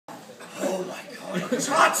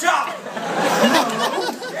Cha-cha!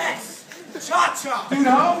 Yes! Cha-cha! Dude,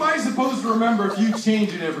 how am I supposed to remember if you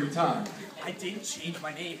change it every time? I didn't change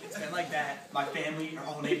my name. It's been like that. My family are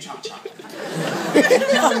all named Cha-cha. You're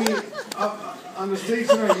telling me on the stage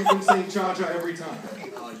tonight you've been saying cha-cha every time?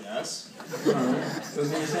 Yes. Alright.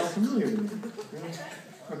 Doesn't even sound familiar to me.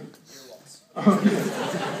 Okay.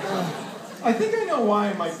 I think I know why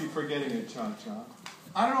I might be forgetting a cha-cha.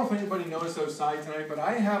 I don't know if anybody noticed outside tonight, but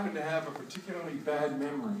I happen to have a particularly bad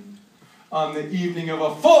memory on the evening of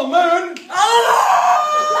a full moon.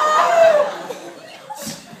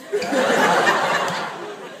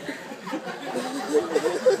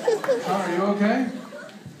 Are you okay?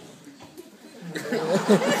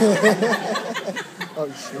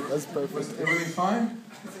 Oh shit, that's perfect. Was everything fine?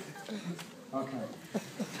 Okay.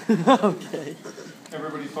 Okay.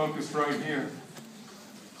 Everybody focus right here.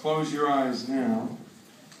 Close your eyes now.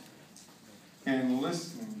 And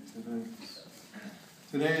listening to this.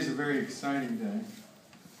 Today is a very exciting day.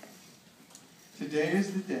 Today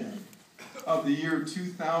is the day of the year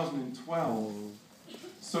 2012.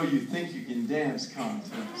 So You Think You Can Dance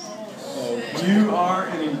contest. You are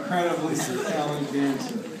an incredibly talented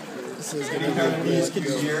dancer. This is Any kind of music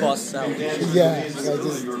you hear, bust out. you dance Yeah, with I amazing ability.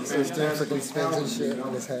 just You're doing freaking fantastic spins and talent, shit you know.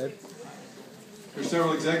 in his head. There's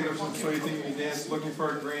several executives from So You Think You Can Dance looking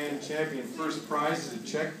for a grand champion. First prize is a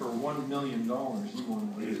check for $1 million. You want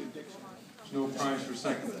to win. There's no prize for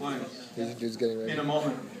second place. This dude's getting ready. In a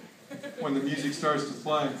moment, when the music starts to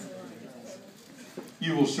play,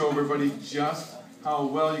 you will show everybody just how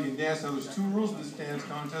well you can dance. Now, there's two rules of this dance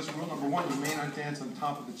contest. Rule number one, you may not dance on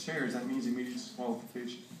top of the chairs. That means immediate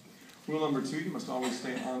disqualification. Rule number two, you must always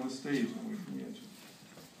stay on the stage and away from the edge.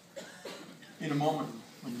 In a moment,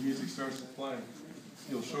 when the music starts to play,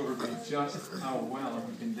 you'll show everybody just how well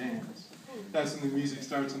you can dance. That's when the music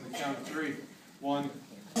starts on the count of three. 1, 2,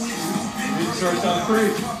 the music starts on 3.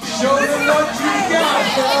 Show them what you got!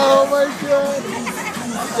 Oh my god!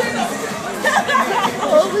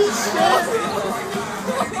 Holy shit!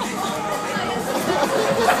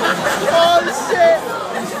 Oh shit!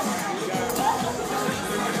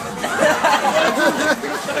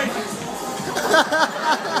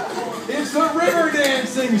 It's the river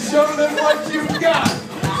dancing! Show them what you got!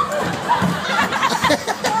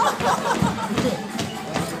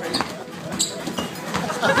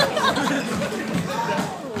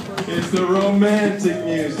 It's the romantic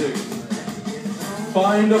music.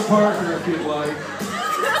 Find a partner if you'd like.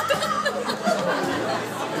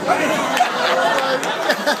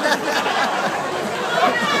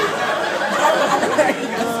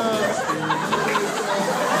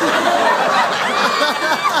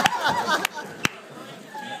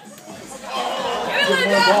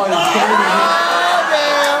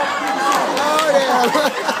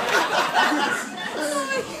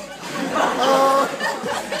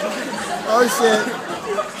 Oh shit.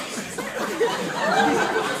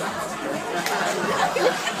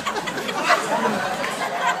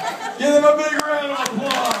 Give them a big round of applause.